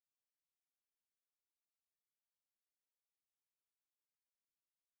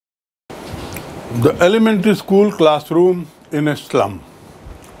The elementary school classroom in a slum.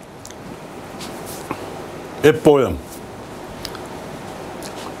 A poem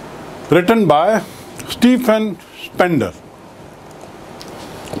written by Stephen Spender.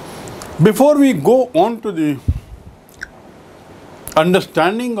 Before we go on to the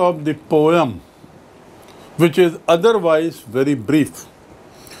understanding of the poem, which is otherwise very brief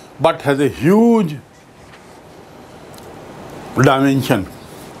but has a huge dimension,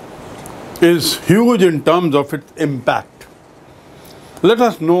 is huge in terms of its impact. Let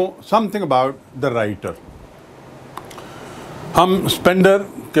us know something about the writer. हम Spender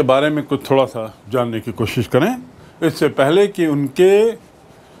के बारे में कुछ थोड़ा सा जानने की कोशिश करें इससे पहले कि उनके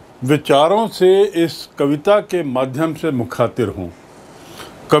विचारों से इस कविता के माध्यम से मुखातिब हों।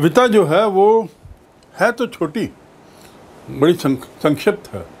 कविता जो है वो है तो छोटी, बड़ी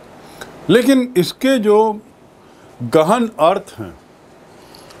संक्षिप्त है, लेकिन इसके जो गहन अर्थ हैं,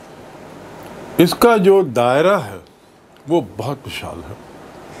 इसका जो दायरा है वो बहुत विशाल है।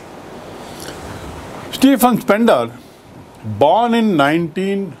 Stephen Spender, born in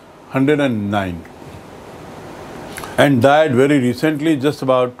 1909 and died very recently, just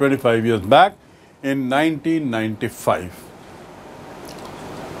about 25 years back in 1995,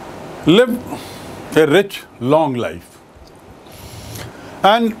 lived a rich, long life.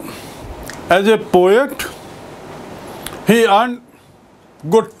 And as a poet, he earned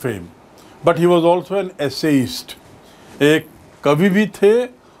good fame, but he was also an essayist. एक कवि भी थे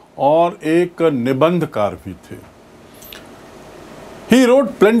और एक निबंधकार भी थे. He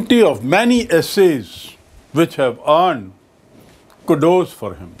wrote plenty of many essays which have earned kudos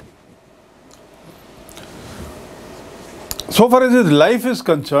for him. So far as his life is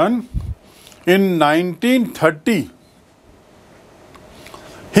concerned, in 1930,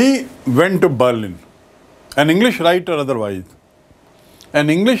 he went to Berlin, an English writer otherwise.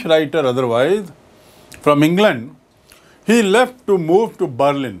 From England, he left to move to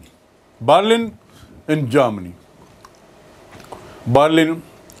Berlin in Germany. Berlin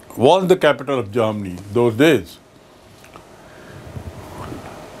was the capital of Germany those days.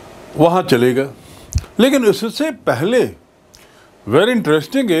 वहाँ चले गए, लेकिन उससे पहले very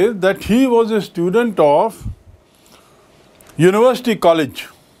interesting is that he was a student of University College,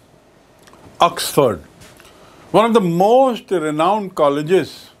 Oxford, one of the most renowned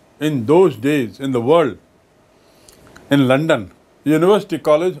colleges in those days in the world, in London. University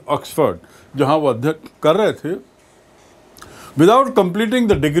College, Oxford, जहाँ वो अध्ययन कर रहे थे. Without completing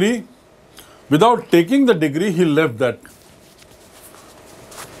the degree, without taking the degree, he left that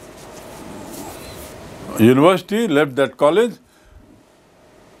university, left that college,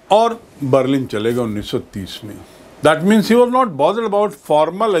 और Berlin चले गए 1930 में. That means he was not bothered about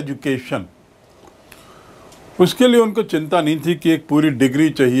formal education. उसके लिए उनको चिंता नहीं थी कि एक पूरी डिग्री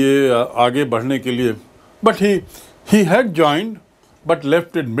चाहिए आगे बढ़ने के लिए. But he had joined, but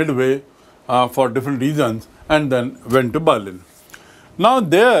left it midway for different reasons, and then went to Berlin. Now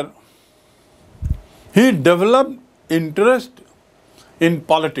there, he developed interest in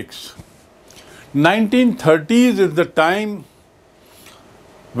politics. 1930s is the time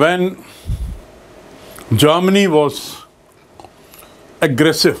when Germany was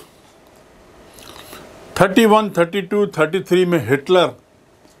aggressive. 31, 32, 33 में Hitler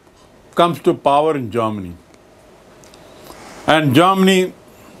comes to power in Germany. And Germany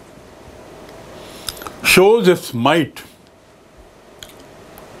shows its might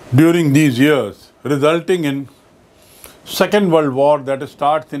during these years, resulting in Second World War that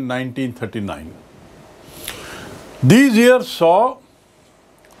starts in 1939. These years saw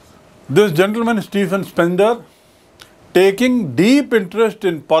this gentleman Stephen Spender taking deep interest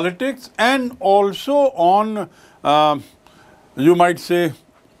in politics and also on, you might say,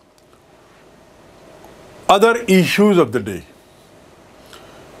 other issues of the day.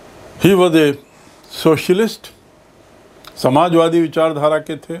 He was a socialist, Samajwadi विचारधारा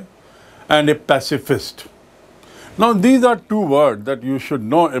के थे, and a pacifist. Now these are two words that you should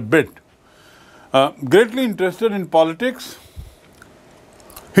know a bit. Greatly interested in politics,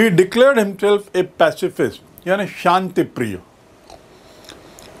 he declared himself a pacifist, यानी शांति प्रिय.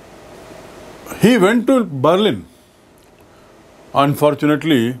 He went to Berlin.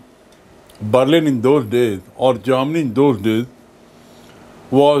 Unfortunately, Berlin in those days, or Germany in those days,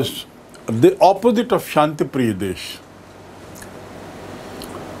 was the opposite of Shanti Priya Desh.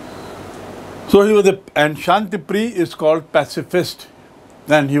 So he was and Shanti Priya is called pacifist,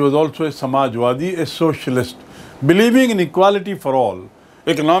 and he was also a Samajwadi, a socialist, believing in equality for all,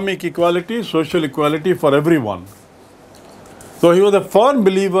 economic equality, social equality for everyone. So he was a firm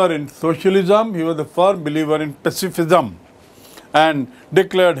believer in socialism, he was a firm believer in pacifism, and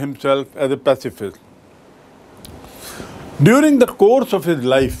declared himself as a pacifist. During the course of his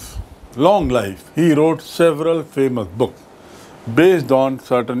life, long life, he wrote several famous books based on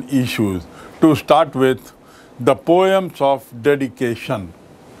certain issues. To start with, the Poems of Dedication.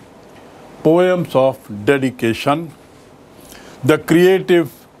 Poems of Dedication, The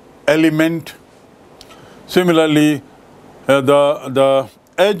Creative Element, similarly, the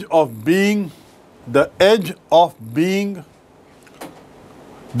Edge of Being, The Edge of Being,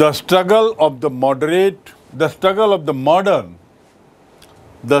 The Struggle of the Moderate, The Struggle of the Modern,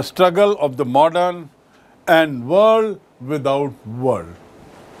 The Struggle of the Modern, and World Without World.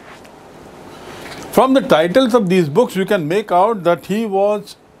 From the titles of these books, you can make out that he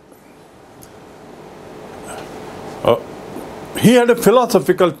had a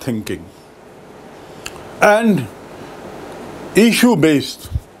philosophical thinking and issue-based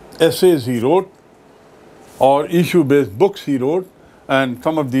essays he wrote, or issue-based books he wrote, and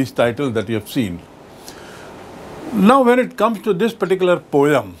some of these titles that you have seen. Now, when it comes to this particular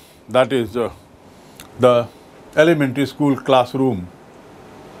poem, that is the elementary school classroom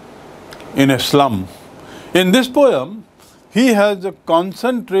in a slum. In this poem, he has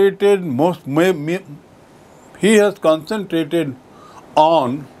concentrated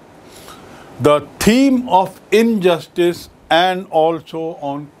on the theme of injustice and also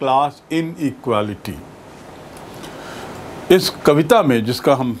on class inequality. इस कविता में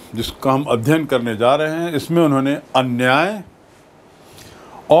जिसका हम अध्ययन करने जा रहे हैं, इसमें उन्होंने अन्याय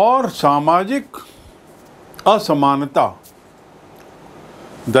और सामाजिक असमानता,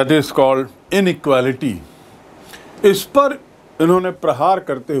 that is called inequality, इस पर इन्होंने प्रहार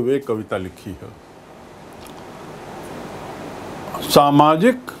करते हुए कविता लिखी है.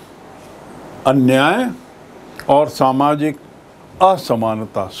 सामाजिक अन्याय और सामाजिक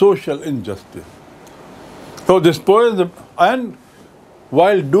असमानता, social injustice. So this poem, and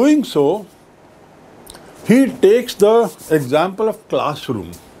while doing so, he takes the example of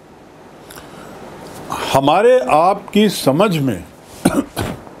classroom. हमारे आपकी समझ में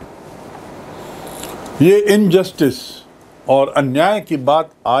ये इनजस्टिस और अन्याय की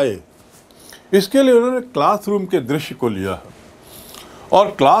बात आए, इसके लिए उन्होंने क्लासरूम के दृश्य को लिया है.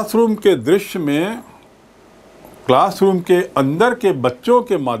 और क्लासरूम के दृश्य में क्लासरूम के अंदर के बच्चों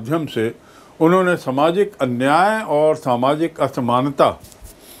के माध्यम से उन्होंने सामाजिक अन्याय और सामाजिक असमानता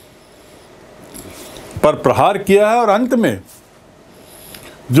पर प्रहार किया है. और अंत में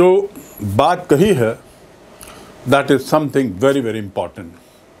जो बात कही है, that is something very very important.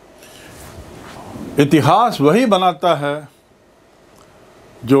 इतिहास वही बनाता है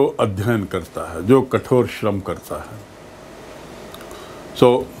जो अध्ययन करता है, जो कठोर श्रम करता है.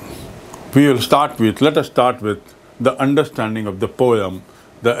 So let us start with the understanding of the poem,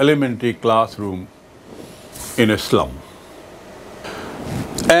 The Elementary Classroom in a Slum.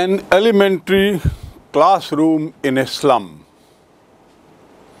 An elementary classroom in a slum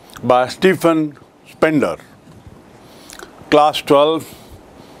by Stephen Spender, Class 12,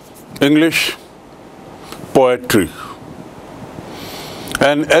 English, Poetry.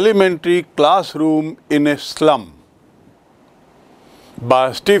 An elementary classroom in a slum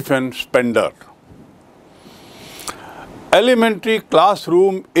by Stephen Spender. Elementary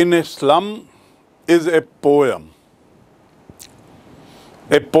classroom in a slum is a poem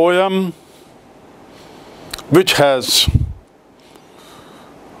which has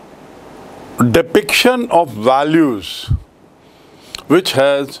depiction of values, which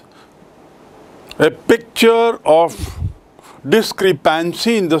has a picture of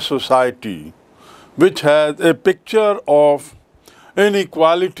discrepancy in the society, which has a picture of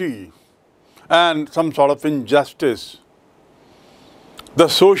inequality and some sort of injustice, the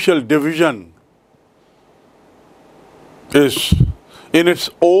social division is in its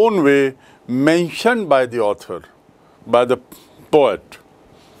own way mentioned by the author, by the poet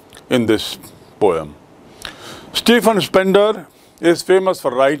in this poem. Stephen Spender is famous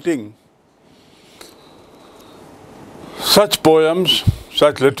for writing such poems,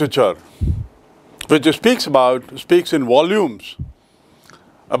 such literature, which speaks in volumes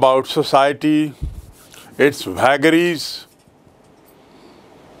about society, its vagaries,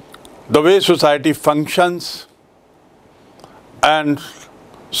 the way society functions, and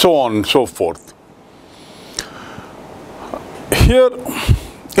so on and so forth. Here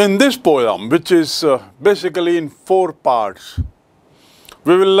in this poem, which is basically in 4 parts,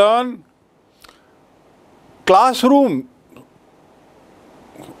 we will learn classroom,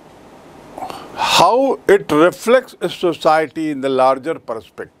 how it reflects a society in the larger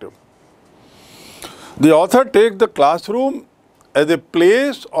perspective. The author takes the classroom as a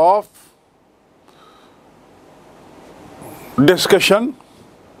place of discussion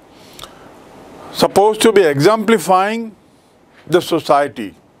supposed to be exemplifying the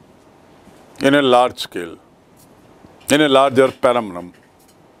society in a large scale, in a larger paradigm.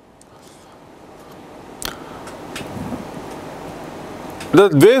 The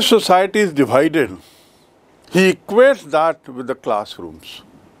way society is divided, he equates that with the classrooms.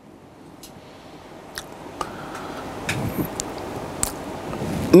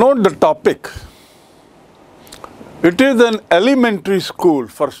 Note the topic. It is an elementary school,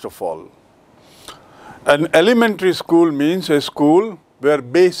 first of all. An elementary school means a school where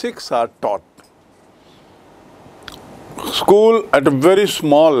basics are taught. School at a very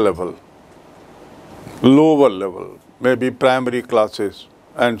small level, lower level, maybe primary classes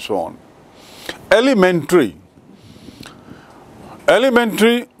and so on. Elementary.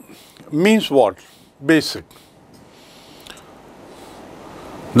 Elementary means what? Basic.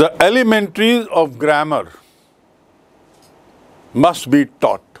 The elementaries of grammar must be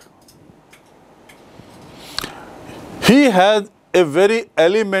taught. He has a very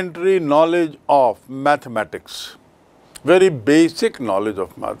elementary knowledge of mathematics, very basic knowledge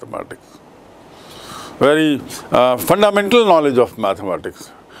of mathematics, very fundamental knowledge of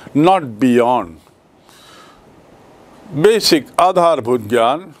mathematics, not beyond. Basic आधारभूत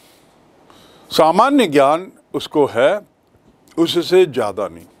ज्ञान, सामान्य ज्ञान उसको है, उससे ज़्यादा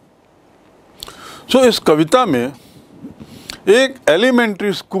नहीं. सो इस कविता में एक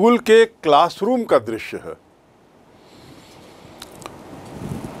एलिमेंट्री स्कूल के क्लासरूम का दृश्य है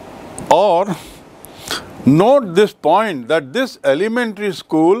और note this point that this elementary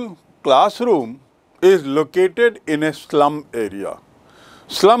school classroom is located in a slum area.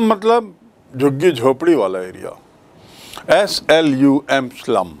 Slum मतलब झुग्गी झोपड़ी वाला एरिया. SLUM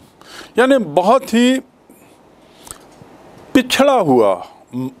slum यानी बहुत ही पिछड़ा हुआ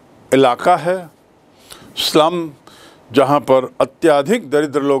इलाका है. स्लम जहाँ पर अत्यधिक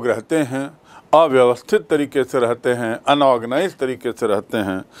दरिद्र लोग रहते हैं, अव्यवस्थित तरीके से रहते हैं, अनऑर्गेनाइज तरीके से रहते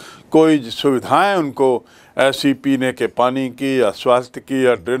हैं, कोई सुविधाएं उनको ऐसी पीने के पानी की या स्वास्थ्य की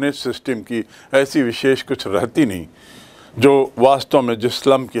या ड्रेनेज सिस्टम की ऐसी विशेष कुछ रहती नहीं जो वास्तव में जिस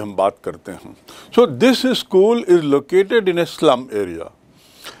स्लम की हम बात करते हैं. So this school is located in A slum area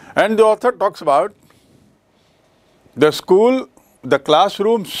and the author talks about the school, the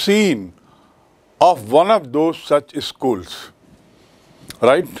classroom scene of one of those such schools,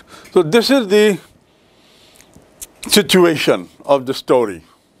 right? So this is the situation of the story.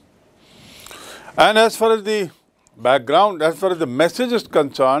 And as far as the background, as far as the message is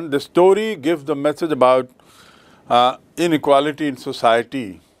concerned, the story gives the message about inequality in society.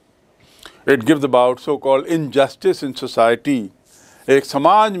 It gives about so-called injustice in society. एक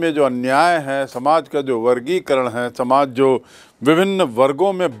समाज में जो अन्याय है, समाज का जो वर्गीकरण है, समाज जो विभिन्न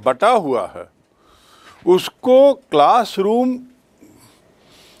वर्गों में बटा हुआ है, उसको क्लासरूम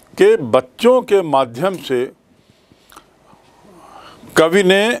के बच्चों के माध्यम से कवि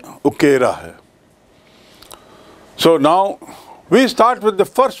ने उकेरा है. So now we start with the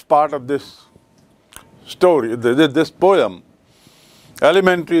first part of this story, this poem,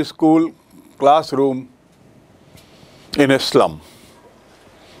 elementary school classroom in A slum.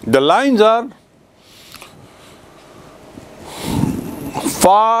 The lines are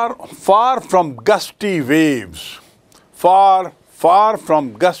far, far from gusty waves, far, far from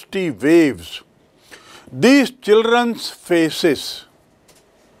gusty waves, these children's faces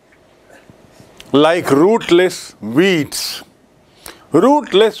like rootless weeds.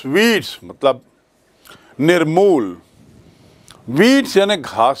 Rootless weeds मतलब निर्मूल, weeds यानी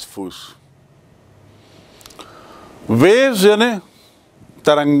घास फूस, waves यानी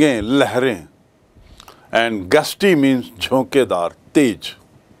तरंगें, लहरें, and gusty means झोंकेदार, Tej.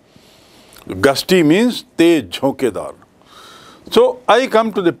 Gusty means Tej, झोंकेदार. So I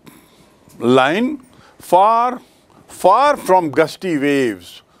come to the line, far, far from gusty waves,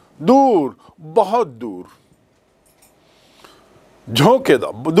 दूर, बहुत दूर,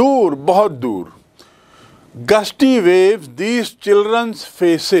 झोंकेदार, दूर, बहुत दूर. Gusty waves, these children's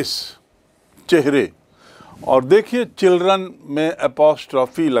faces, चेहरे. और देखिए चिल्ड्रन में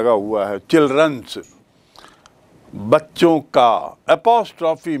एपोस्ट्रॉफी लगा हुआ है, चिल्ड्रंस, बच्चों का.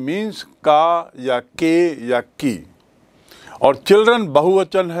 एपोस्ट्रॉफी मीन्स का या के या की, और चिल्ड्रन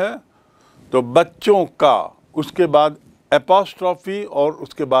बहुवचन है तो बच्चों का, उसके बाद एपोस्ट्रॉफी और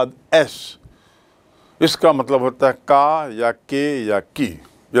उसके बाद एस. इसका मतलब होता है का या के या की,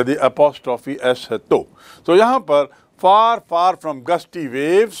 यदि एपोस्ट्रॉफी एस है तो. तो यहाँ पर फार far from gusty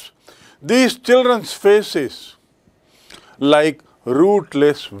waves, these children's faces like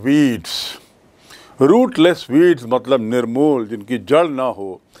rootless weeds. Rootless weeds मतलब निर्मूल, जिनकी जड़ ना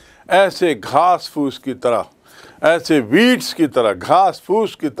हो, ऐसे घास फूस की तरह, ऐसे वीड्स की तरह, घास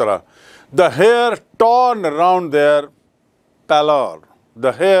फूस की तरह। The hair torn around there parallel,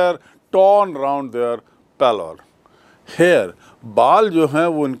 the hair torn around there parallel. Hair, बाल जो हैं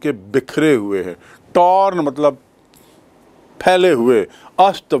वो उनके बिखरे हुए हैं। टॉर्न मतलब फैले हुए,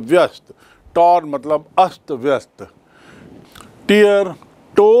 अस्त व्यस्त। टॉर्न मतलब अस्त व्यस्त। Tier,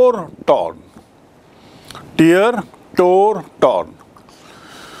 tour, torn. Tier, tour, torn.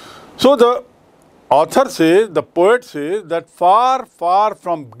 So the author says, the poet says that far, far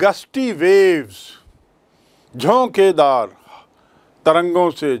from gusty waves, झोंकेदार तरंगों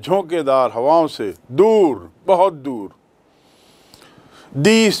से, झोंकेदार हवाओं से दूर, बहुत दूर।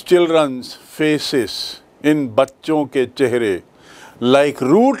 These children's faces, इन बच्चों के चेहरे, like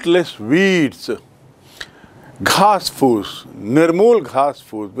rootless weeds, घास फूस, निर्मूल घास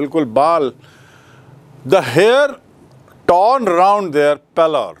फूस, बिल्कुल बाल। The hair torn round their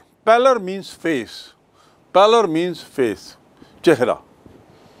pallor. Pallor means face. Pallor means face. Chehra.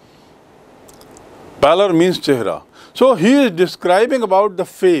 Pallor means chehra. So he is describing about the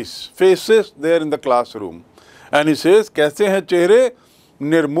face, faces there in the classroom. And he says, कैसे हैं चेहरे?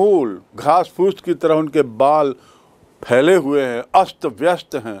 निर्मूल, घास फूस की तरह उनके बाल फैले हुए हैं, अस्त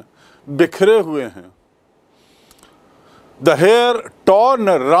व्यस्त हैं, बिखरे हुए हैं। The hair torn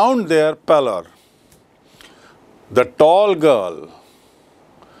around their pallor. The tall girl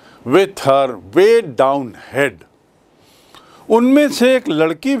with her weighed down head. उनमें से एक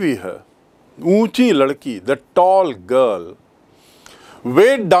लड़की भी है, ऊंची लड़की, the tall girl,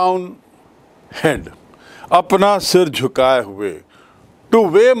 weighed down head, अपना सिर झुकाए हुए। To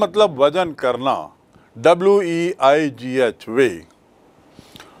weigh मतलब वजन करना, WEIGH, weigh।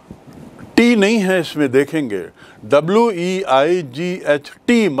 T नहीं है इसमें, देखेंगे। WEIGH,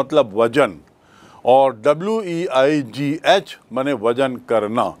 T मतलब वजन, और WEIGH माने वजन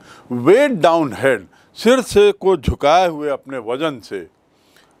करना। वेट डाउन हेड, सिर से को झुकाए हुए अपने वजन से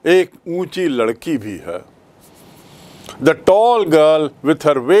एक ऊंची लड़की भी है। The tall girl with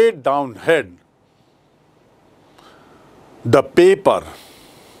her wait down head. The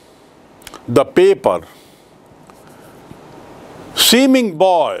paper seeming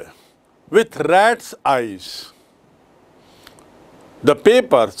boy with rats eyes. The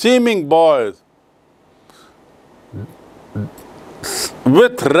paper seeming boy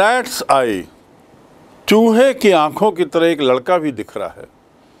with rats आई, चूहे की आंखों की तरह एक लड़का भी दिख रहा है।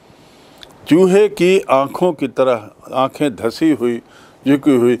 चूहे की आंखों की तरह, आंखें धसी हुई,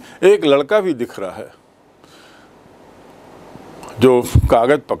 झुकी हुई, एक लड़का भी दिख रहा है जो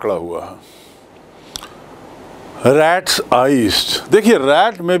कागज पकड़ा हुआ है। रैट्स आइज, देखिए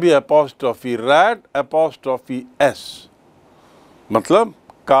रैट में भी एपोस्ट्रोफी, रैट एपोस्ट्रोफी एस, मतलब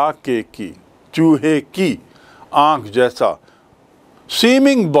काके की, चूहे की आंख जैसा।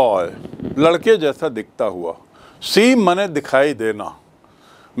 सीमिंग बॉय, लड़के जैसा दिखता हुआ। सीम माने दिखाई देना,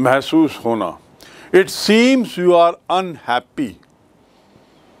 महसूस होना। It seems you are unhappy,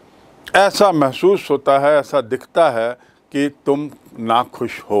 ऐसा महसूस होता है, ऐसा दिखता है कि तुम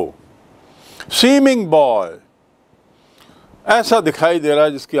नाखुश हो। सीमिंग बॉय, ऐसा दिखाई दे रहा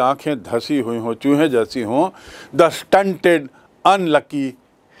है जिसकी आंखें धसी हुई हों, चूहे जैसी हों। The stunted unlucky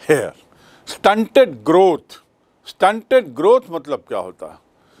hair, stunted growth. Stunted growth मतलब क्या होता है?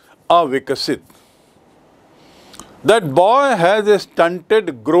 अविकसित। That boy has a stunted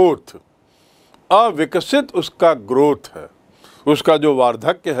growth, अविकसित उसका ग्रोथ है, उसका जो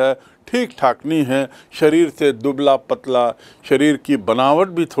वार्धक्य है ठीक ठाक नहीं है, शरीर से दुबला पतला, शरीर की बनावट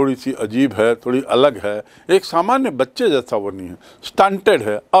भी थोड़ी सी अजीब है, थोड़ी अलग है, एक सामान्य बच्चे जैसा वो नहीं है, स्टंटेड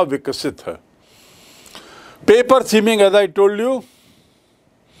है, अविकसित है। Paper seeming, as I told you,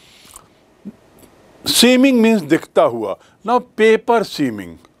 seeming means दिखता हुआ। नाउ पेपर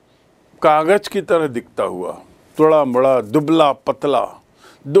सीमिंग, कागज की तरह दिखता हुआ, थोड़ा बड़ा, दुबला पतला,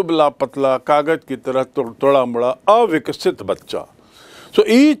 दुबला पतला, कागज की तरह थोड़ा बड़ा, अविकसित बच्चा। So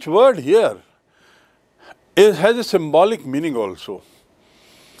each word here has a symbolic meaning also,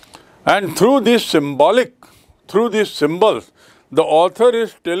 and through these symbols, the author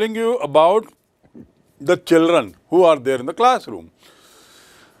is telling you about the children who are there in the classroom.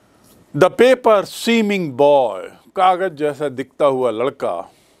 The paper seeming boy, कागज जैसा दिखता हुआ लड़का,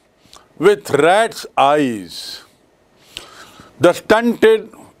 with rat's eyes. The stunted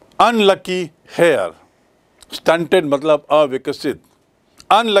unlucky hair, stunted मतलब अविकसित,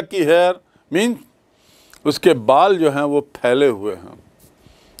 unlucky hair mean उसके बाल जो हैं वो फैले हुए हैं,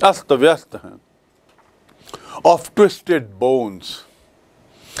 अस्त व्यस्त हैं। Of twisted bones.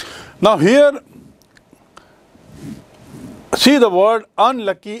 Now here see the word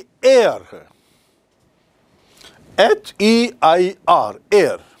unlucky air है, HEIR,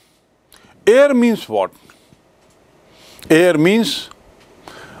 air. Air means what? Here means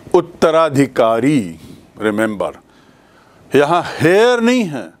उत्तराधिकारी, रिमेंबर, यहाँ हेयर नहीं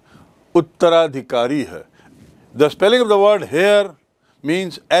है, उत्तराधिकारी है। The spelling of the word hair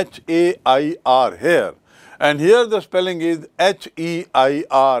means H-A-I-R, hair, and here the spelling is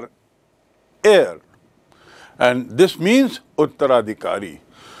H-E-I-R, heir, and this means उत्तराधिकारी।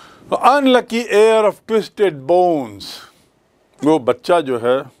 Unlucky heir of twisted bones, वो बच्चा जो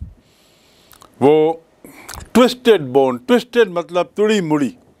है वो ट्विस्टेड बोन, ट्विस्टेड मतलब तुड़ी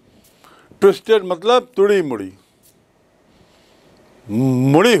मुड़ी, ट्विस्टेड मतलब तुड़ी मुड़ी,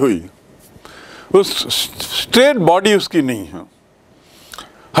 मुड़ी हुई, उस स्ट्रेट बॉडी उसकी नहीं है,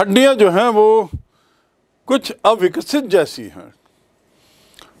 हड्डियां जो हैं वो कुछ अविकसित जैसी हैं,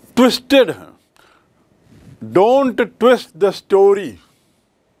 ट्विस्टेड हैं। डोंट ट्विस्ट द स्टोरी,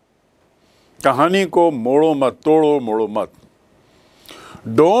 कहानी को मोड़ो मत, तोड़ो मोड़ो मत।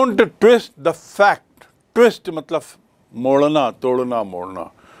 Don't twist the fact, twist मतलब मोड़ना, तोड़ना,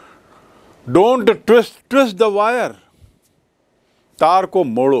 मोड़ना। डोंट ट्विस्ट द वायर, तार को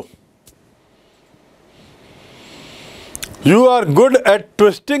मोड़ो। You are good at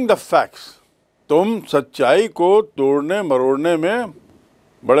twisting the facts, तुम सच्चाई को तोड़ने मरोड़ने में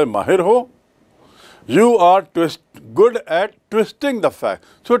बड़े माहिर हो। You are good at twisting the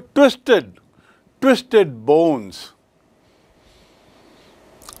fact. So twisted bones,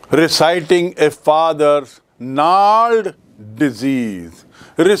 reciting a father's gnarled disease,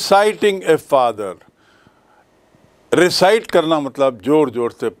 reciting a father, recite करना मतलब जोर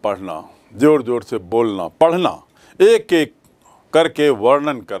जोर से पढ़ना, जोर जोर से बोलना, पढ़ना, एक एक करके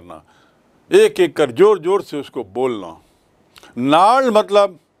वर्णन करना, एक एक कर जोर जोर से उसको बोलना। gnarled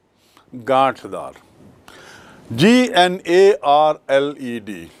मतलब गांठदार, G-N-A-R-L-E-D,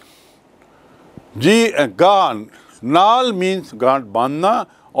 गान, नाल मीन्स गांठ बांधना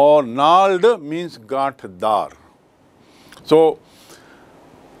और gnarled means गांठदार। So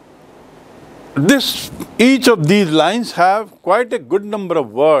each of these lines have quite a good number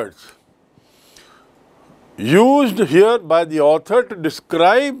of words used here by the author to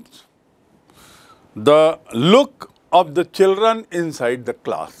describe the look of the children inside the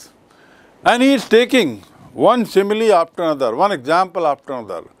class. And he is taking one simile after another, one example after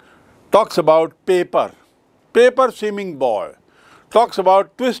another. Talks about paper seeming boy. Talks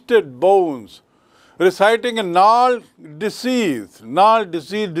about twisted bones, reciting a gnarled disease,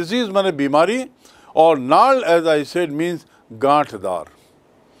 disease माने बीमारी, और gnarled as I said means गांठदार,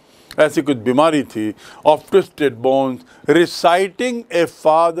 ऐसी कुछ बीमारी थी, of twisted bones, reciting a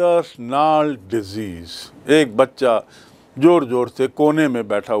father's gnarled disease, एक बच्चा जोर जोर से कोने में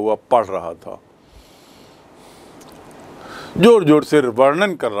बैठा हुआ पढ़ रहा था, जोर जोर से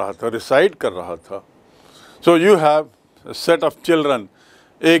वर्णन कर रहा था, रिसाइट कर रहा था। So you have a set of children,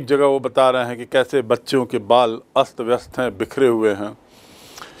 एक जगह वो बता रहे हैं कि कैसे बच्चों के बाल अस्त व्यस्त हैं, बिखरे हुए हैं,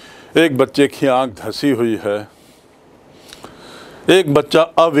 एक बच्चे की आंख धसी हुई है, एक बच्चा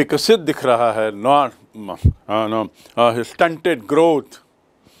अविकसित दिख रहा है, स्टंटेड ग्रोथ,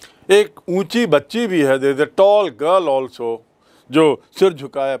 एक ऊंची बच्ची भी है, there is a tall girl also, जो सिर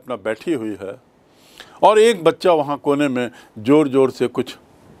झुकाए अपना बैठी हुई है, और एक बच्चा वहाँ कोने में जोर जोर से कुछ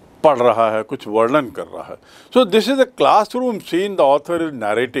पढ़ रहा है, कुछ वर्णन कर रहा है। So this is a classroom scene the author is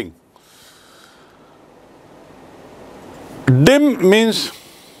narrating. Dim means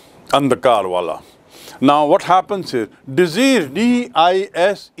अंधकार वाला. Now what happens is disease,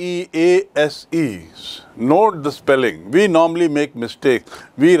 D-I-S-E-A-S-E. Note the spelling. We normally make mistakes.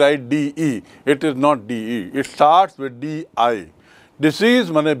 We write D-E. It is not D-E. It starts with D-I. Disease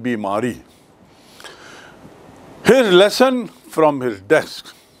माने बीमारी. His lesson from his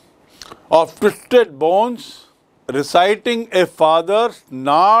desk of twisted bones, reciting a father's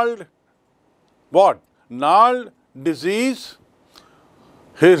gnarled, what? Gnarled disease.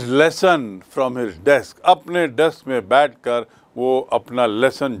 His lesson from his desk. अपने desk में बैठकर वो अपना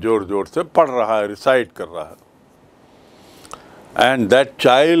lesson जोर जोर से पढ़ रहा है, रिसाइट कर रहा है. And that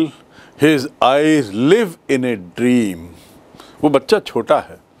child, his eyes live in a dream. वो बच्चा छोटा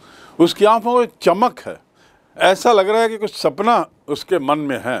है, उसकी आंखों में चमक है, ऐसा लग रहा है कि कुछ सपना उसके मन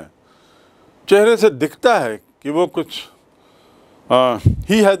में है, चेहरे से दिखता है कि वो कुछ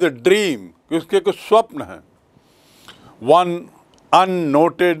he has a dream, कि उसके कुछ स्वप्न हैं. One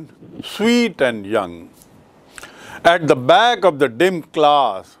unnoted, sweet and young. At the back of the dim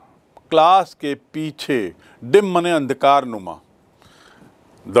class, class के पीछे, dim मने अंधकार नुमा.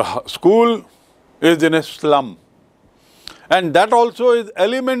 The school is in a slum, and that also is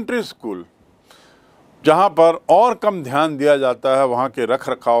elementary school, जहाँ पर और कम ध्यान दिया जाता है वहाँ के रख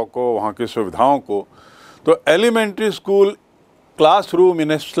रखाव को, वहाँ की सुविधाओं को. तो एलिमेंट्री स्कूल क्लासरूम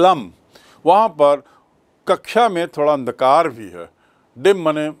इन ए स्लम, वहाँ पर कक्षा में थोड़ा अंधकार भी है। डिम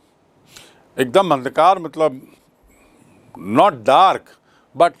माने एकदम अंधकार, मतलब not dark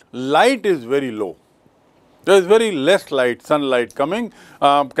but light is very low, there is very less light, sunlight coming.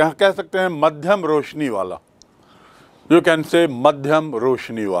 कह सकते हैं मध्यम रोशनी वाला, यू कैन से मध्यम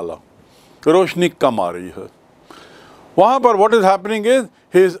रोशनी वाला, रोशनी कम आ रही है वहाँ पर। What is happening is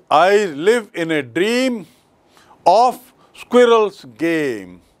his eyes live in a dream of squirrels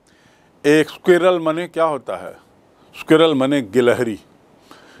game. एक स्क्विरल मने क्या होता है? स्क्विरल मने गिलहरी,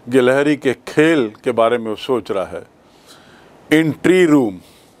 गिलहरी के खेल के बारे में वो सोच रहा है। In tree room,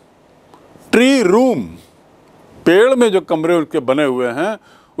 tree room पेड़ में जो कमरे उसके बने हुए हैं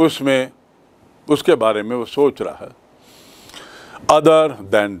उसमें, उसके बारे में वो सोच रहा है। Other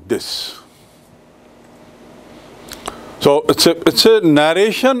than this, so it's a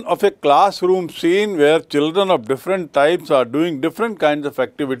narration of a classroom scene where children of different types are doing different kinds of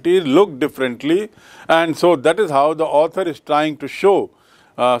activities, look differently, and so that is how the author is trying to show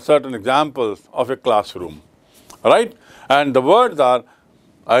certain examples of a classroom, right? And the words are,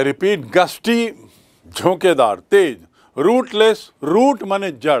 I repeat, gusty, झोंकेदार, Tej, rootless, root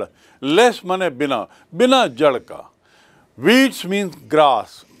माने जड़, less माने बिना, बिना जड़ का, weeds means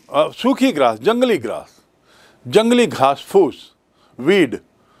grass, सूखी घास, जंगली घास, जंगली घास फूस, weed,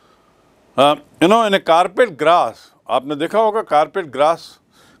 you know in A carpet grass, आपने देखा होगा कारपेट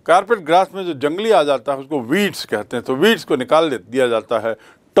ग्रास में जो जंगली आ जाता है उसको वीड्स कहते हैं, तो वीड्स को निकाल दिया जाता है।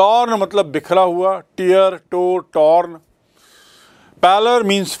 टॉर्न मतलब बिखरा हुआ, tier, to, torn. Parallel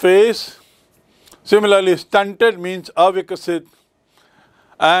means face, similarly stunted means अविकसित,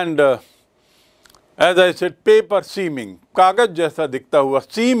 and as I said paper seeming, कागज जैसा दिखता हुआ,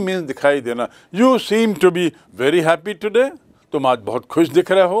 सीम मीन्स दिखाई देना। You seem to be very happy today, तुम आज बहुत खुश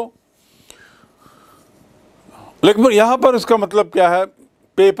दिख रहे हो। लेकिन यहाँ पर उसका मतलब क्या है?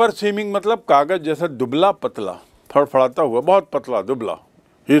 पेपर सीमिंग मतलब कागज जैसा दुबला पतला, फड़फड़ाता हुआ, बहुत पतला दुबला।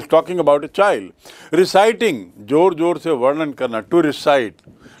 He is talking about a child. Reciting, जोर जोर से वर्णन करना, to recite,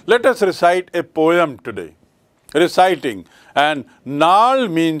 let us recite a poem today, reciting. And नाल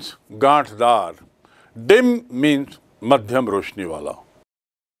मीन्स गांठदार, डिम मीन्स मध्यम रोशनी वाला।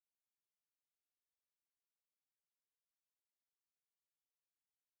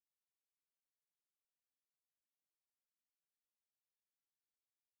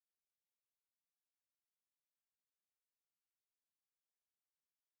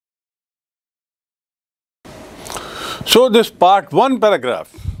 So this part 1 paragraph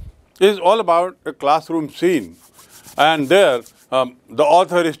is all about a classroom scene, and there the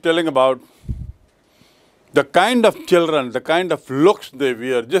author is telling about the kind of children, the kind of looks they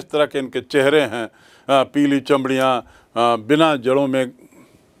wear, जिस तरह के इनके चेहरे हैं, पीली चमड़ियाँ, बिना जड़ों में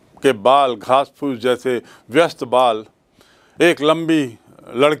के बाल, घास फूस जैसे व्यस्त बाल, एक लंबी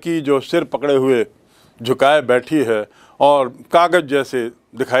लड़की जो सिर पकड़े हुए झुकाए बैठी है, और कागज जैसे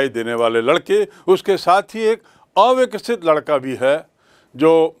दिखाई देने वाले लड़के, उसके साथ ही एक अविकसित लड़का भी है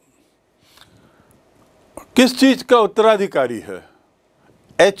जो किस चीज़ का उत्तराधिकारी है?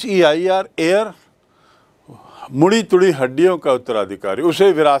 HEIR, एयर, मुड़ी तुड़ी हड्डियों का उत्तराधिकारी।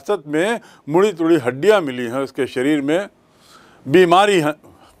 उसे विरासत में मुड़ी तुड़ी हड्डियां मिली हैं, उसके शरीर में बीमारी है,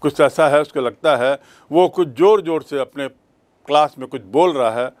 कुछ ऐसा है, उसको लगता है वो कुछ जोर जोर से अपने क्लास में कुछ बोल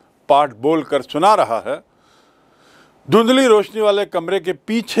रहा है, पाठ बोल कर सुना रहा है। धुंधली रोशनी वाले कमरे के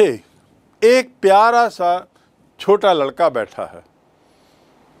पीछे एक प्यारा सा छोटा लड़का बैठा है।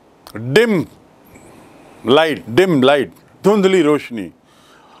 डिम लाइट, धुंधली रोशनी,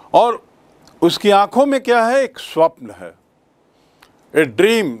 और उसकी आंखों में क्या है? एक स्वप्न है। A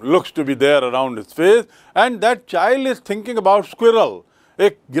dream looks to be there around his face, and that child is thinking about squirrel,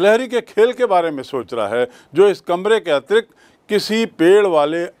 एक गिलहरी के खेल के बारे में सोच रहा है जो इस कमरे के अतिरिक्त किसी पेड़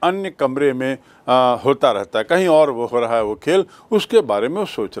वाले अन्य कमरे में होता रहता है, कहीं और वो हो रहा है वो खेल, उसके बारे में वो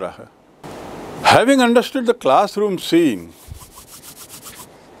सोच रहा है। Having understood the classroom scene,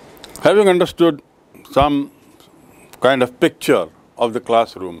 having understood some kind of picture of the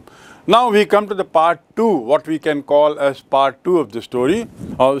classroom, now we come to the part 2, what we can call as part 2 of the story,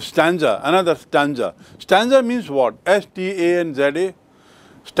 or stanza, another stanza. Stanza means what? STANZA.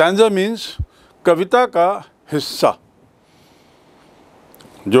 Stanza means कविता का हिस्सा,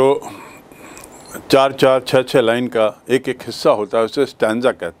 जो 4-4, 6-6 line का एक एक हिस्सा होता है, उसे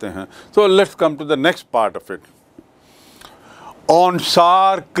स्टैंजा कहते हैं। So let's come to the next part of it. On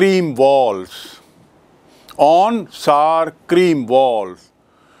sour cream walls, on sour cream walls,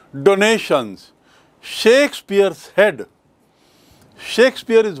 donations, Shakespeare's head.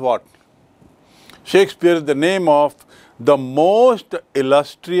 Shakespeare is what? Shakespeare is the name of the most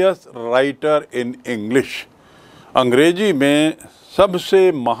illustrious writer in English. अंग्रेजी में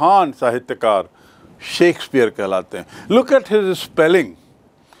सबसे महान साहित्यकार Shakespeare कहलाते हैं। Look at his spelling,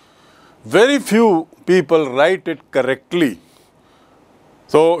 very few people right it correctly.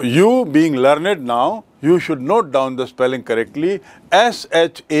 So you being learned now, you should note down the spelling correctly.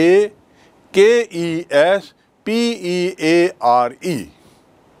 S-H-A-K-E-S-P-E-A-R-E.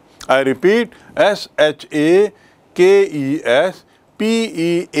 I repeat, S-H-A-K-E-S-P-E-A-R-E.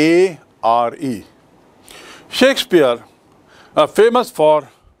 Shakespeare, famous for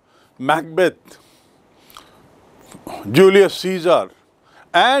Macbeth, Julius Caesar,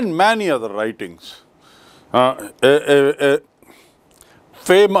 and many other writings.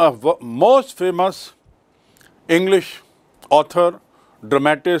 Most famous English author,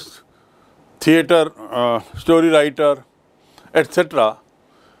 dramatist, theatre story writer, etc.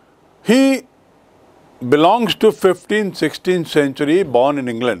 He belongs to 15th, 16th century, born in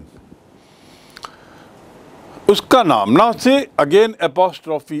England. उसका नाम, now say again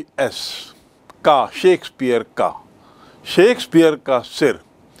apostrophe S, का, Shakespeare का सिर,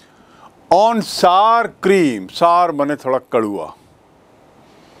 on sour cream, sour माने थोड़ा कड़ुआ,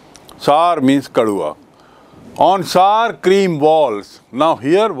 sour means kadua, on sour cream walls. Now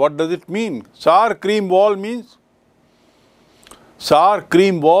here what does it mean? Sour cream wall means, sour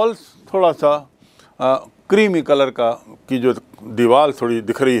cream walls थोड़ा सा क्रीमी कलर का की जो दीवार थोड़ी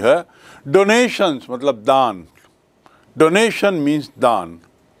दिख रही है। डोनेशंस मतलब दान, डोनेशन मीन्स दान।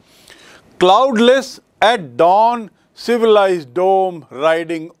 Cloudless at dawn, civilized dome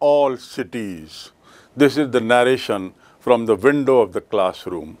riding all cities. This is the narration from the window of the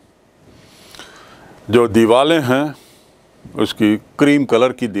classroom. जो दीवालें हैं उसकी क्रीम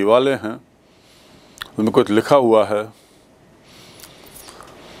कलर की दीवालें हैं, उसमें कुछ लिखा हुआ है,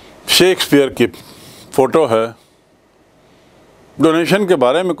 शेक्सपियर की फ़ोटो है, डोनेशन के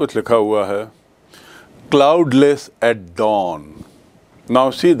बारे में कुछ लिखा हुआ है। Cloudless at dawn,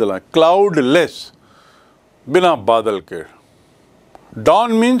 now see the line, cloudless बिना बादल के,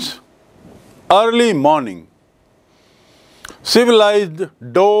 don means early morning, civilized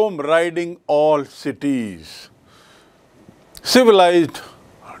dome riding all cities. Civilized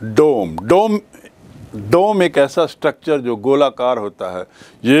dome, डोम एक ऐसा स्ट्रक्चर जो गोलाकार होता है।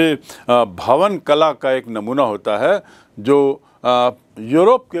 ये भवन कला का एक नमूना होता है जो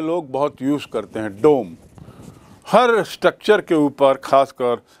यूरोप के लोग बहुत यूज़ करते हैं। डोम हर स्ट्रक्चर के ऊपर,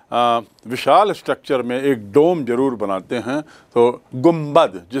 खासकर विशाल स्ट्रक्चर में एक डोम जरूर बनाते हैं। तो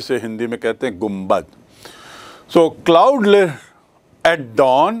गुंबद, जिसे हिंदी में कहते हैं गुंबद। So cloudless at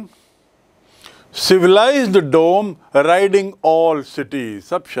dawn, civilized dome riding all cities.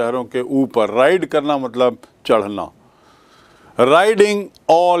 सब शहरों के ऊपर, राइड करना मतलब चढ़ना, riding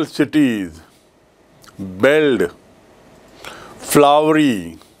all cities, belled,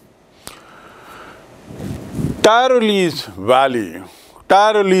 flowery, Tyrolese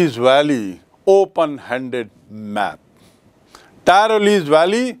Valley, open-handed map. Tyrolese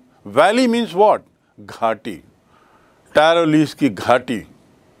Valley means what? घाटी, Tyrolese की घाटी।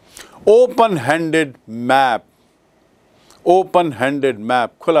 open-handed map,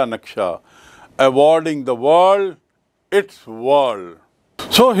 खुला नक्शा, awarding the world its world.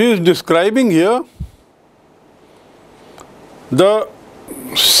 So he is describing here the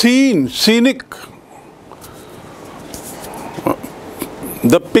scenic,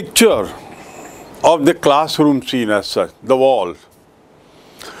 the picture of the classroom scene as such, the walls.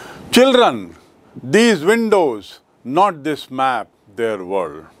 Children, these windows, not this map, their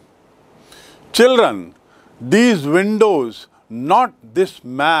world. Children, these windows, not this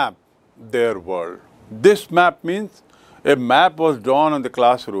map, their world. This map means a map was drawn on the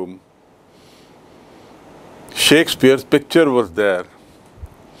classroom. Shakespeare's picture was there.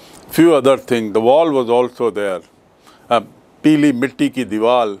 Few other things. The wall was also there. पीली मिट्टी की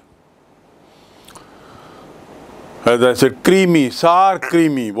दीवार. As I said, sour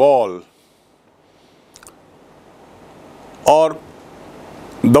creamy wall. Or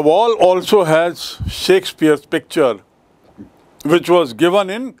the wall also has Shakespeare's picture, which was given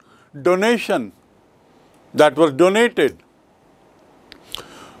in donation, that was donated.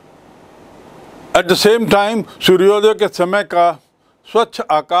 At the same time, सूर्योदय के समय का स्वच्छ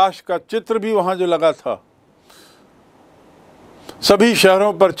आकाश का चित्र भी वहाँ जो लगा था, सभी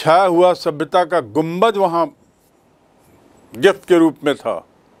शहरों पर छाया हुआ सभ्यता का गुंबद वहाँ गिफ्ट के रूप में था.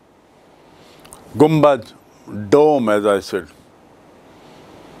 गुंबद, डोम एज आई सेड.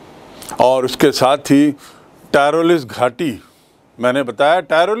 और उसके साथ ही टायरोलिस घाटी, मैंने बताया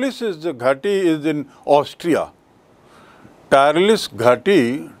टायरोलिस घाटी इज इन ऑस्ट्रिया. टायरोलिस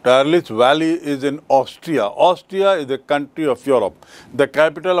घाटी, टायरोलिस valley is in Austria. Austria is the country of Europe. The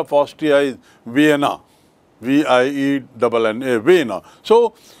capital of Austria is Vienna, VIENNA, Vienna. So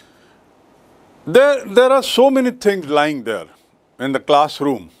There are so many things lying there in the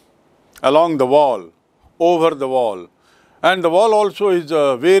classroom, along the wall, over the wall. And the wall also is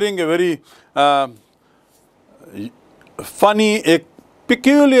wearing a very funny, a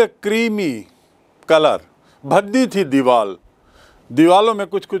peculiar creamy color. भद्दी थी दीवाल, दीवालों में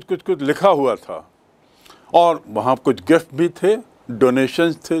कुछ कुछ कुछ कुछ लिखा हुआ था, और वहाँ कुछ गिफ्ट भी थे,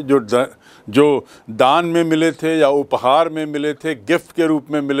 डोनेशंस थे जो दान में मिले थे या उपहार में मिले थे, गिफ्ट के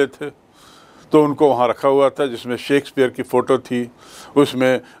रूप में मिले थे, तो उनको वहाँ रखा हुआ था, जिसमें शेक्सपियर की फ़ोटो थी,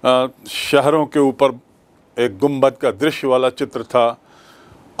 उसमें शहरों के ऊपर एक गुंबद का दृश्य वाला चित्र था,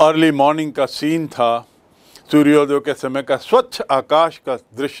 अर्ली मॉर्निंग का सीन था, सूर्योदय के समय का स्वच्छ आकाश का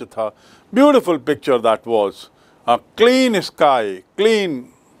दृश्य था. Beautiful picture that was. Clean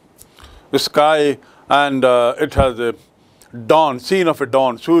sky and it has a dawn, scene of a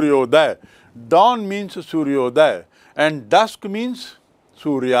dawn, Suryoday. Dawn means Suryoday and dusk means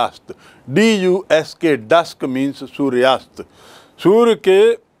Suryast. D-U-S-K, dusk means Suryast. सूर्य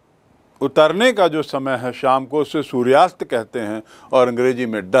के उतरने का जो समय है शाम को, उसे सूर्यास्त कहते हैं और अंग्रेजी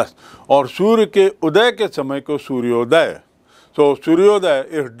में डस्ट, और सूर्य के उदय के समय को सूर्योदय. सो सूर्योदय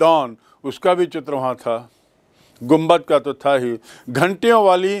इस डॉन, उसका भी चित्र वहाँ था. गुंबद का तो था ही, घंटियों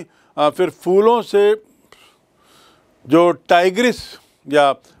वाली फिर फूलों से जो टाइग्रिस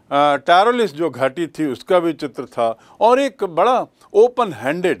या टैरोलिस जो घाटी थी उसका भी चित्र था, और एक बड़ा ओपन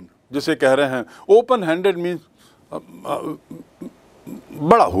हैंडेड जिसे कह रहे हैं, ओपन हैंडेड मीन्स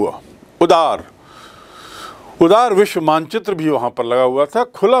बड़ा हुआ, उदार विश्व मानचित्र भी वहाँ पर लगा हुआ था,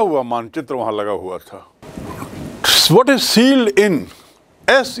 खुला हुआ मानचित्र वहाँ लगा हुआ था. What is sealed in?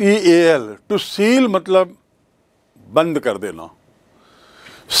 SEAL, to seal मतलब बंद कर देना.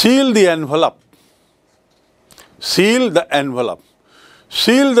 Seal the envelope, seal the envelope,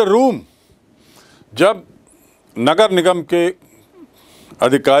 seal the room. जब नगर निगम के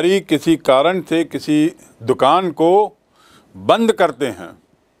अधिकारी किसी कारण से किसी दुकान को बंद करते हैं,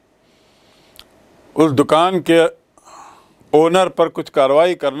 उस दुकान के ओनर पर कुछ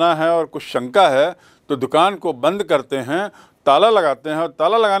कार्रवाई करना है और कुछ शंका है, तो दुकान को बंद करते हैं, ताला लगाते हैं, और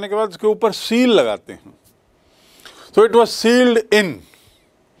ताला लगाने के बाद उसके ऊपर सील लगाते हैं. So it was sealed in.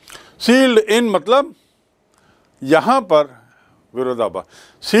 Sealed इन मतलब यहाँ पर विरोधाभास.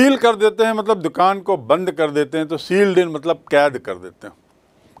 सील कर देते हैं मतलब दुकान को बंद कर देते हैं, तो सील्ड इन मतलब कैद कर देते हैं,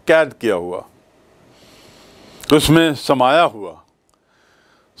 कैद किया हुआ, उसमें समाया हुआ.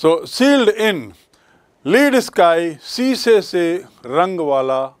 सो सील्ड इन. लीड स्काई, शीशे से रंग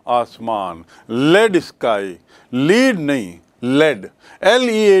वाला आसमान. लेड स्काई, लीड नहीं, लेड,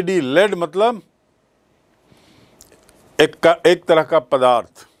 LEAD, लेड मतलब एक तरह का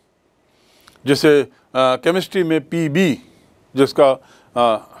पदार्थ, जिसे केमिस्ट्री में PB जिसका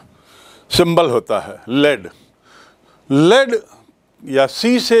सिंबल होता है, लेड. लेड या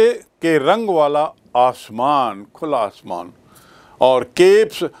शीशे के रंग वाला आसमान, खुला आसमान. और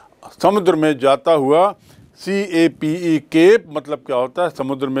केप्स, समुद्र में जाता हुआ, CAPE, केप मतलब क्या होता है?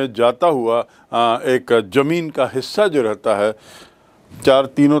 समुद्र में जाता हुआ एक ज़मीन का हिस्सा जो रहता है,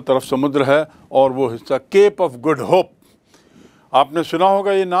 तीनों तरफ समुद्र है, और वो हिस्सा केप ऑफ गुड होप. आपने सुना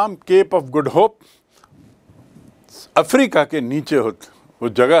होगा ये नाम, cap of good hope. Africa के नीचे वो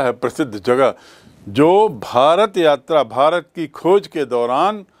जगह है, प्रसिद्ध जगह, जो भारत यात्रा, भारत की खोज के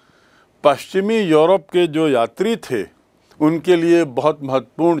दौरान पश्चिमी यूरोप के जो यात्री थे उनके लिए बहुत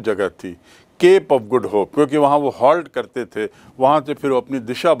महत्वपूर्ण जगह थी, केप ऑफ गुड होप, क्योंकि वहाँ वो हॉल्ट करते थे, वहाँ से फिर वो अपनी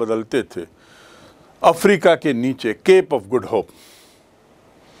दिशा बदलते थे. अफ्रीका के नीचे केप ऑफ गुड होप.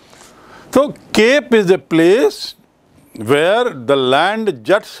 तो cap is a place where the land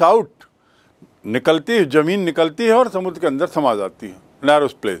जट्स out, निकलती है, जमीन निकलती है और समुद्र के अंदर समा जाती है.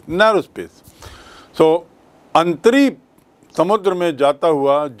 Narrow space. सो अंतरी समुद्र में जाता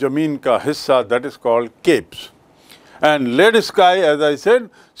हुआ जमीन का हिस्सा, that is called keeps. And lead sky, as I said,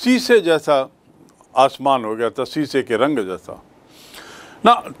 शीशे जैसा आसमान हो गया था, शीशे के रंग जैसा.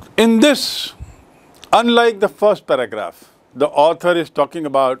 Now in this, unlike the first paragraph, the author is talking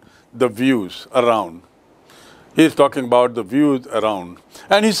about the views around. He is talking about the views around,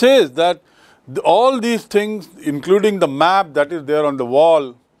 and he says that all these things, including the map that is there on the wall,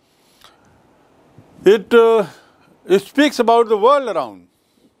 it speaks about the world around.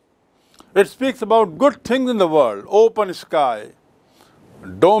 It speaks about good things in the world: open sky,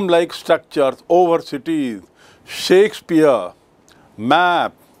 dome-like structures over cities, Shakespeare,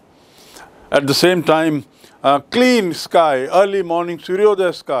 map. At the same time, clean sky, early morning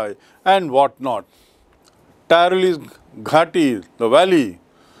Suryoday sky, and what not. Tyrolean Ghati, the valley.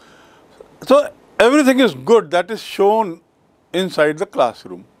 So everything is good that is shown inside the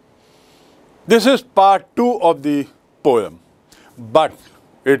classroom. This is part 2 of the poem. But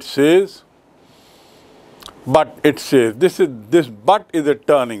it says, But it says, this but is a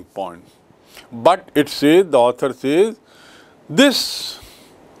turning point. But it says, the author says, this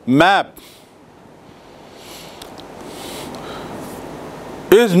map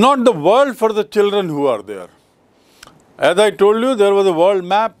is not the world for the children who are there. As I told you, there was a world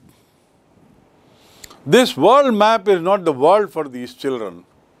map. This world map is not the world for these children.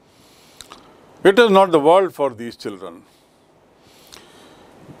 It is not the world for these children.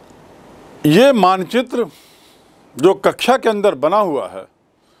 ये मानचित्र जो कक्षा के अंदर बना हुआ है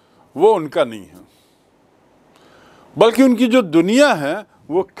वो उनका नहीं है, बल्कि उनकी जो दुनिया है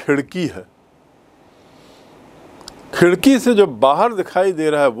वो खिड़की है। खिड़की से जो बाहर दिखाई दे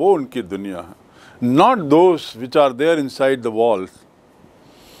रहा है वो उनकी दुनिया है, not those which are there inside the walls.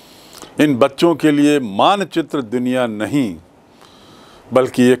 इन बच्चों के लिए मानचित्र दुनिया नहीं,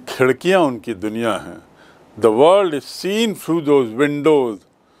 बल्कि ये खिड़कियां उनकी दुनिया हैं। The world is seen through those Windows.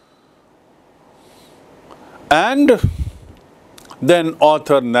 And then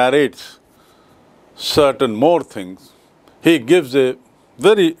author narrates certain more things. He takes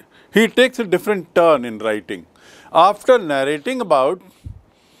a different turn in writing. After narrating about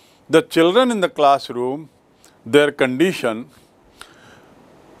the children in the classroom, their condition,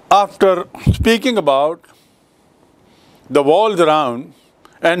 after speaking about the walls around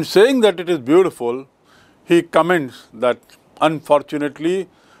and saying that it is beautiful, he comments that unfortunately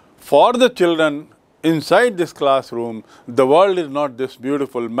for the children inside this classroom, the world is not this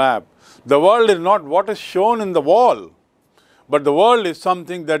beautiful map. The world is not what is shown in the wall, but the world is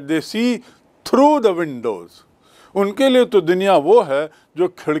something that they see through the windows. उनके लिए तो दुनिया वो है जो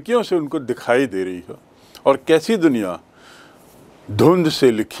खिड़कियों से उनको दिखाई दे रही है। और कैसी दुनिया? धुंध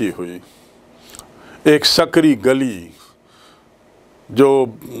से लिखी हुई एक सकरी गली जो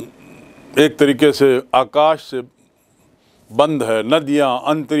एक तरीके से आकाश से बंद है, नदियाँ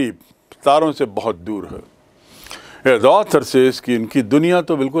अंतरी तारों से बहुत दूर है। The author says कि इनकी दुनिया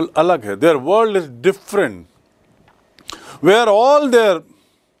तो बिल्कुल अलग है। Their world is different, where all their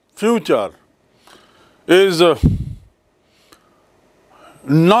future is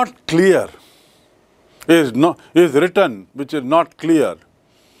not clear, is written, which is not clear.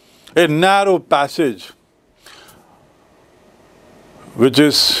 A narrow passage, which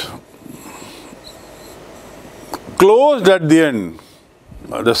is closed at the end.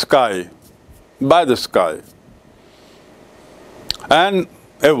 The sky, by the sky, and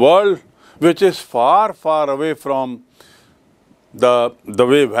a world which is far, far away from the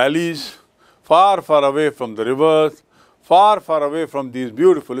way valleys, far, far away from the rivers, far, far away from these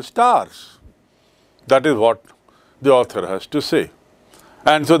beautiful stars. That is what the author has to say.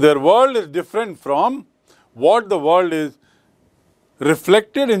 And so their world is different from what the world is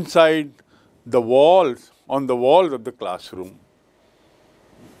reflected inside the walls, on the walls of the classroom.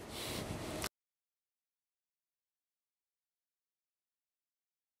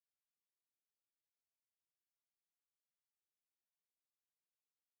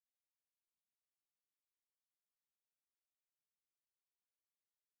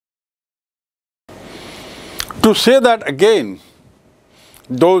 To say that again,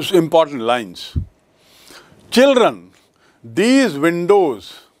 those important lines. Children, these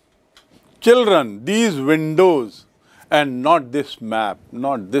windows, and not this map,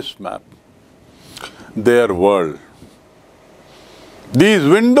 their world. These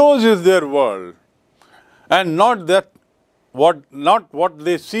windows is their world, and not what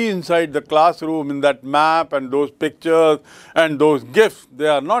they see inside the classroom in that map and those pictures and those gifts. They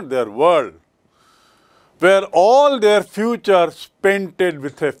are not their world, where all their future is painted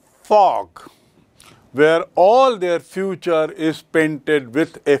with a fog, where all their future is painted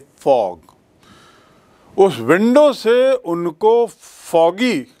with a fog. उस window से उनको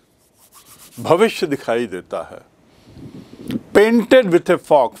foggy भविष्य दिखाई देता है। Painted with a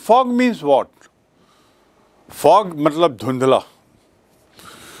fog. Fog means what? Fog मतलब धुंधला।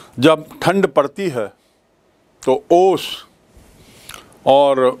 जब ठंड पड़ती है तो ओस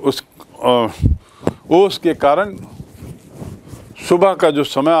और उस ओस के कारण सुबह का जो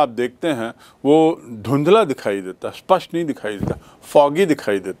समय आप देखते हैं वो धुंधला दिखाई देता है, स्पष्ट नहीं दिखाई देता, फॉगी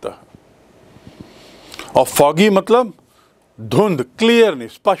दिखाई देता है। और फॉगी मतलब धुंध, क्लियर नहीं,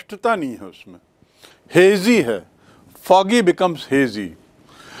 स्पष्टता नहीं है उसमें, हेजी है। Foggy becomes hazy.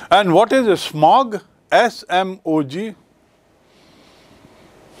 And what is smog? SMOG,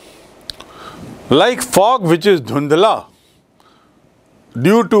 like fog which is dhundla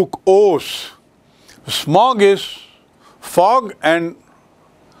due to oss. Smog is fog and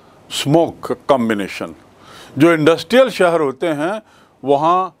smoke combination. जो इंडस्ट्रियल शहर होते हैं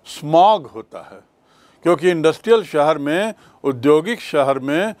वहाँ स्मॉग होता है, क्योंकि इंडस्ट्रियल शहर में, औद्योगिक शहर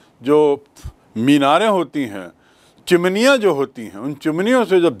में जो मीनारें होती हैं, चिमनियाँ जो होती हैं, उन चिमनियों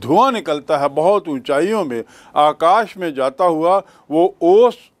से जब धुआं निकलता है बहुत ऊंचाइयों में, आकाश में जाता हुआ वो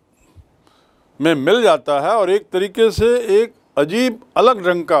ओस में मिल जाता है और एक तरीके से एक अजीब अलग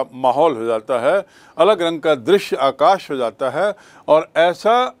रंग का माहौल हो जाता है, अलग रंग का दृश्य आकाश हो जाता है। और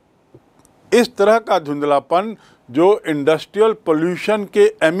ऐसा इस तरह का धुंधलापन जो इंडस्ट्रियल पोल्यूशन के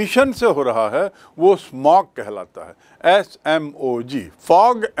एमिशन से हो रहा है वो स्मॉग कहलाता है, SMOG,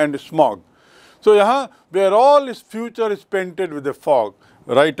 फॉग एंड स्मॉग। सो यहाँ वेयर ऑल इस future is painted with A fog.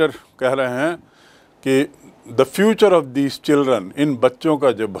 Writer कह रहे हैं कि the future of these children, इन बच्चों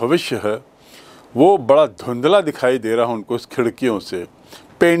का जो भविष्य है वो बड़ा धुंधला दिखाई दे रहा है उनको इस खिड़कियों से,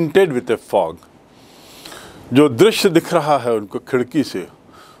 पेंटेड विद ए फॉग। जो दृश्य दिख रहा है उनको खिड़की से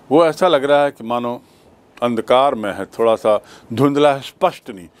वो ऐसा लग रहा है कि मानो अंधकार में है, थोड़ा सा धुंधला है,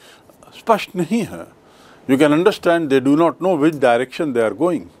 स्पष्ट नहीं है। You can understand they do not know which direction they are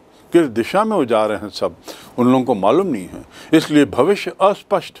going, किस दिशा में वो जा रहे हैं सब उन लोगों को मालूम नहीं है, इसलिए भविष्य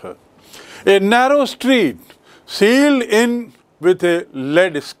अस्पष्ट है। A narrow street sealed in with A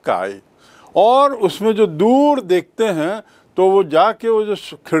lead sky, और उसमें जो दूर देखते हैं तो वो जाके वो जो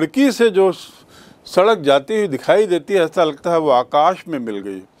खिड़की से जो सड़क जाती हुई दिखाई देती है ऐसा लगता है वो आकाश में मिल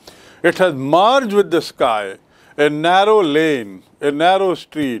गई। It has merged with the sky, a narrow lane, a narrow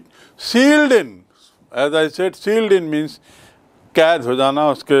street, sealed in. As I said, sealed in means कैद हो जाना,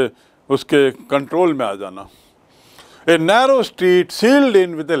 उसके कंट्रोल में आ जाना। A narrow street sealed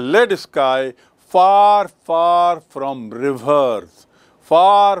in with a lead sky, far, far from rivers,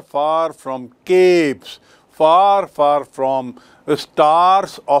 far, far from capes, far, far from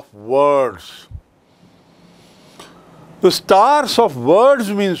stars of words. The stars of words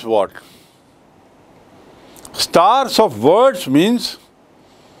means what? Stars of words means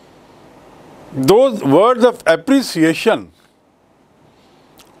those words of appreciation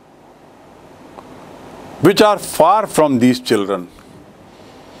which are far from these children.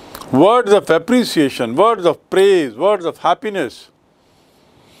 Words of appreciation, words of praise, words of happiness.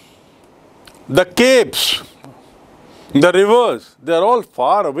 The capes, the rivers, they are all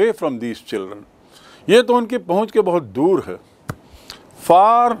far away from these children. ये तो उनकी पहुंच के बहुत दूर है।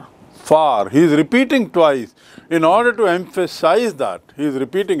 Far, far. He is repeating twice. In order to emphasize that, he is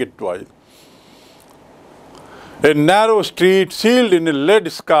repeating it twice. A narrow street sealed in a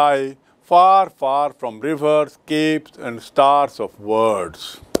lead sky, far, far from rivers, capes, and stars of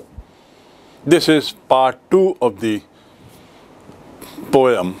words. This is part 2 of the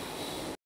poem.